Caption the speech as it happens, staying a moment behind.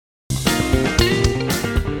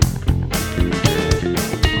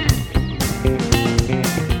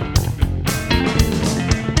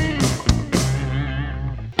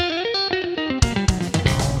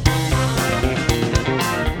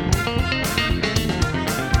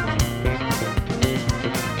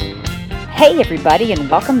Hey everybody, and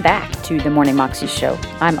welcome back to the Morning Moxie Show.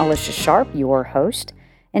 I'm Alicia Sharp, your host,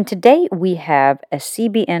 and today we have a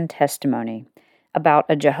CBN testimony about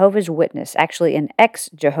a Jehovah's Witness, actually an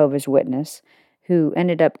ex-Jehovah's Witness, who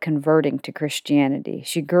ended up converting to Christianity.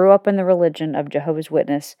 She grew up in the religion of Jehovah's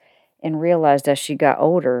Witness and realized as she got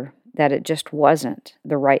older that it just wasn't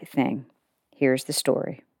the right thing. Here's the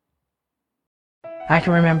story. I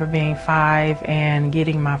can remember being 5 and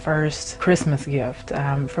getting my first Christmas gift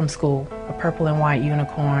from school, a purple and white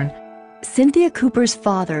unicorn. Cynthia Cooper's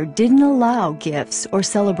father didn't allow gifts or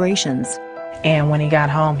celebrations. And when he got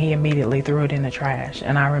home, he immediately threw it in the trash.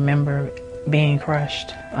 And I remember being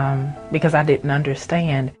crushed because I didn't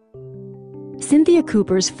understand. Cynthia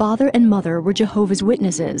Cooper's father and mother were Jehovah's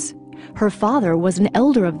Witnesses. Her father was an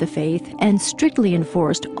elder of the faith and strictly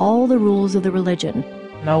enforced all the rules of the religion.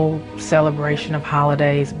 No celebration of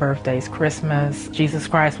holidays, birthdays, Christmas. Jesus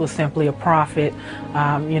Christ was simply a prophet,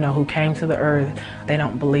 who came to the earth. They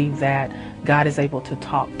don't believe that God is able to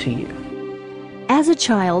talk to you. As a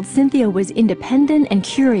child, Cynthia was independent and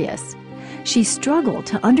curious. She struggled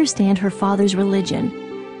to understand her father's religion.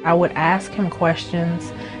 I would ask him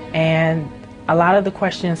questions, and a lot of the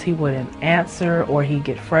questions he wouldn't answer, or he'd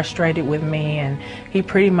get frustrated with me, and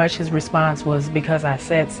his response was, because I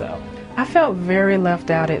said so. I felt very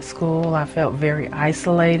left out at school. I felt very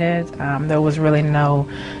isolated. There was really no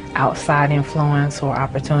outside influence or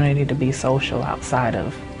opportunity to be social outside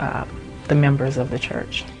of the members of the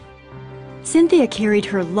church. Cynthia carried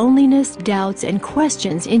her loneliness, doubts, and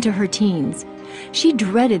questions into her teens. She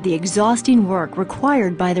dreaded the exhausting work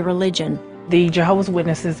required by the religion. The Jehovah's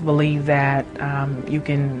Witnesses believe that you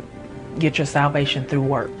can get your salvation through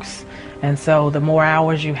works. And so the more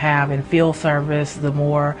hours you have in field service, the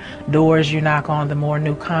more doors you knock on, the more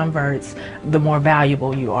new converts, the more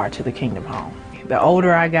valuable you are to the Kingdom Home. The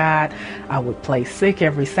older I got, I would play sick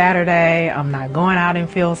every Saturday. I'm not going out in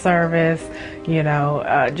field service,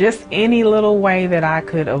 just any little way that I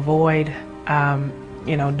could avoid,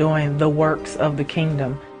 doing the works of the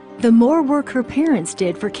kingdom. The more work her parents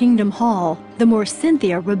did for Kingdom Hall, the more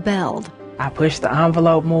Cynthia rebelled. I pushed the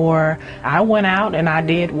envelope more. I went out and I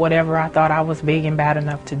did whatever I thought I was big and bad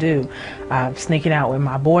enough to do. Sneaking out with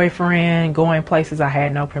my boyfriend, going places I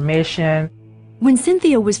had no permission. When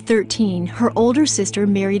Cynthia was 13, her older sister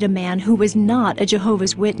married a man who was not a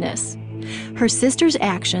Jehovah's Witness. Her sister's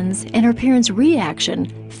actions and her parents'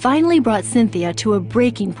 reaction finally brought Cynthia to a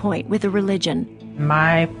breaking point with the religion.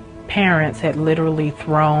 My parents had literally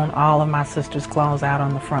thrown all of my sister's clothes out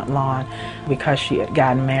on the front lawn because she had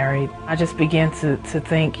gotten married. I just began to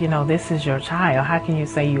think, this is your child. How can you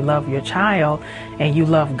say you love your child and you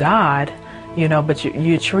love God, but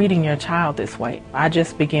you're treating your child this way? I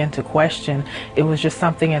just began to question. It was just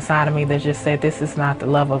something inside of me that just said, this is not the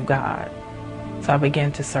love of God. So I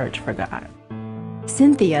began to search for God.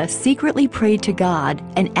 Cynthia secretly prayed to God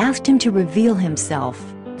and asked him to reveal himself.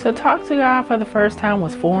 To talk to God for the first time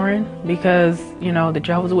was foreign because, the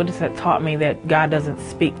Jehovah's Witness had taught me that God doesn't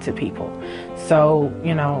speak to people. So,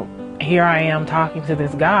 here I am talking to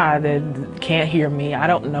this God that can't hear me. I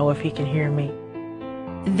don't know if he can hear me.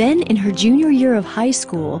 Then in her junior year of high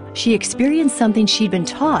school, she experienced something she'd been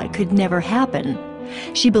taught could never happen.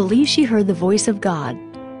 She believed she heard the voice of God.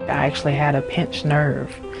 I actually had a pinched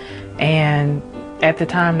nerve, and at the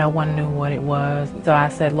time, no one knew what it was. So I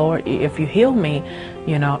said, Lord, if you heal me,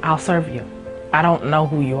 I'll serve you. I don't know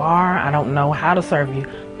who you are. I don't know how to serve you.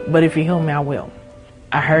 But if you heal me, I will.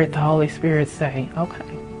 I heard the Holy Spirit say, okay.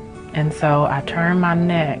 And so I turned my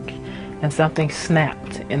neck and something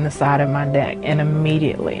snapped in the side of my neck. And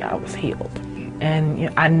immediately I was healed.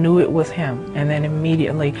 And I knew it was him. And then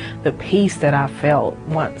immediately the peace that I felt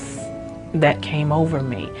once that came over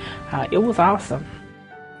me, it was awesome.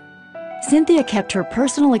 Cynthia kept her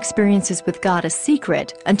personal experiences with God a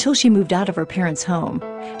secret until she moved out of her parents' home.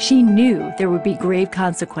 She knew there would be grave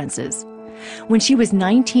consequences. When she was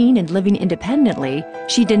 19 and living independently,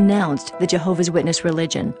 she denounced the Jehovah's Witness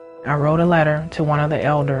religion. I wrote a letter to one of the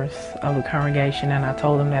elders of the congregation, and I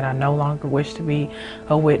told them that I no longer wish to be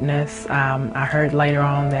a witness. I heard later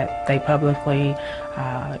on that they publicly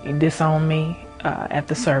disowned me at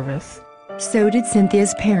the service. So did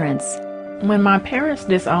Cynthia's parents. When my parents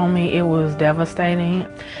disowned me, it was devastating.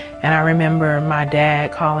 And I remember my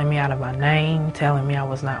dad calling me out of my name, telling me I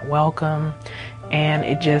was not welcome. And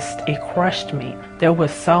it crushed me. There were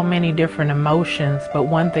so many different emotions, but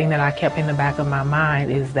one thing that I kept in the back of my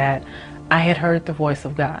mind is that I had heard the voice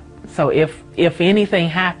of God. So if anything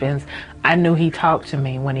happens, I knew he talked to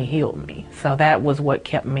me when he healed me. So that was what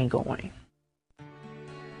kept me going.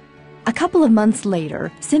 A couple of months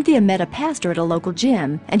later, Cynthia met a pastor at a local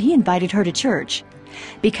gym, and he invited her to church.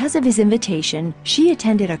 Because of his invitation, she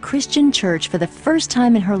attended a Christian church for the first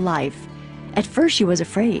time in her life. At first, she was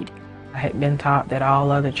afraid. I had been taught that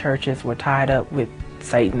all other churches were tied up with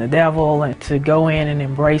Satan, the devil, and to go in and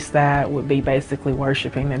embrace that would be basically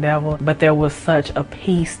worshiping the devil. But there was such a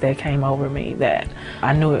peace that came over me that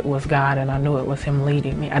I knew it was God and I knew it was him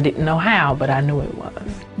leading me. I didn't know how, but I knew it was.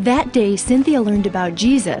 That day, Cynthia learned about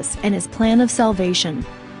Jesus and his plan of salvation.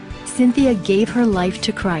 Cynthia gave her life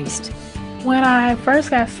to Christ. When I first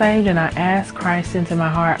got saved and I asked Christ into my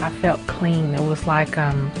heart, I felt clean. It was like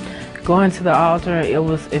going to the altar.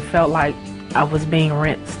 It felt like I was being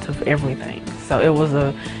rinsed of everything. So it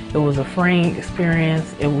was a freeing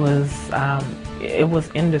experience. It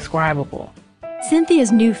was indescribable.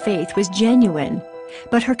 Cynthia's new faith was genuine,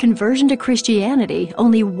 but her conversion to Christianity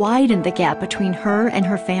only widened the gap between her and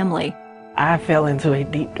her family. I fell into a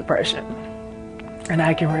deep depression, and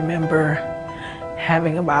I can remember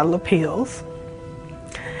having a bottle of pills,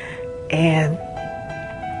 and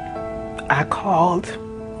I called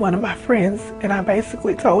one of my friends and I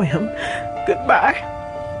basically told him goodbye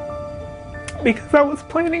because I was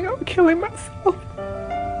planning on killing myself.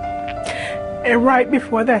 And right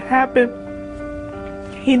before that happened,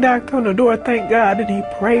 he knocked on the door, thank God, and he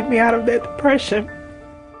prayed me out of that depression.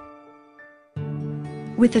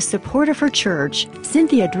 With the support of her church,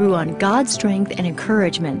 Cynthia drew on God's strength and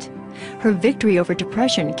encouragement. Her victory over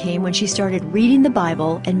depression came when she started reading the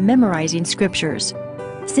Bible and memorizing scriptures.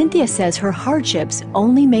 Cynthia says her hardships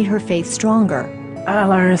only made her faith stronger. I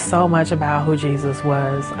learned so much about who Jesus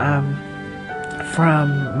was.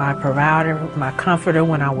 From my provider, my comforter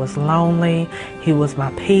when I was lonely. He was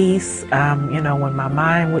my peace, when my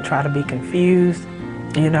mind would try to be confused.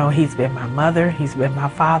 He's been my mother, he's been my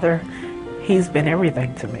father, he's been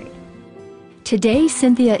everything to me. Today,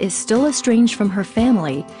 Cynthia is still estranged from her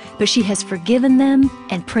family, but she has forgiven them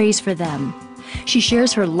and prays for them. She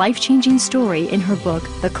shares her life-changing story in her book,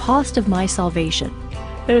 The Cost of My Salvation.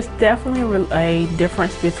 There's definitely a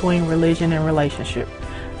difference between religion and relationship.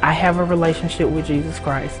 I have a relationship with Jesus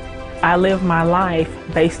Christ. I live my life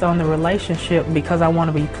based on the relationship because I want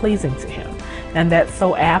to be pleasing to him. And that's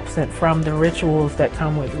so absent from the rituals that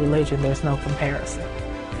come with religion. There's no comparison.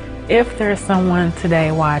 If there's someone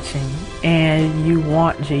today watching and you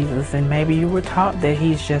want Jesus and maybe you were taught that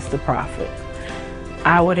he's just a prophet,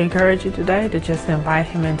 I would encourage you today to just invite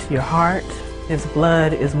him into your heart. His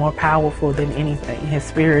blood is more powerful than anything. His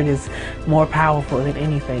spirit is more powerful than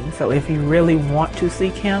anything. So if you really want to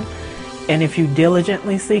seek him, and if you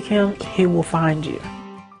diligently seek him, he will find you.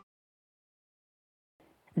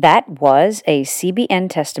 That was a CBN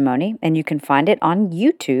testimony, and you can find it on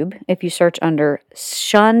YouTube if you search under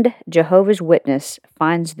Shunned Jehovah's Witness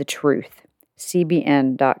Finds the Truth,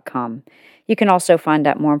 cbn.com. You can also find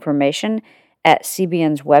out more information at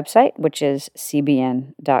CBN's website, which is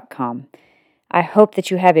cbn.com. I hope that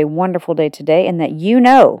you have a wonderful day today and that you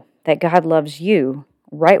know that God loves you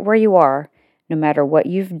right where you are, no matter what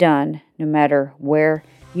you've done, no matter where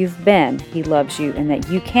you've been. He loves you and that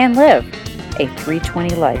you can live a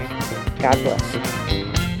 320 life. God bless.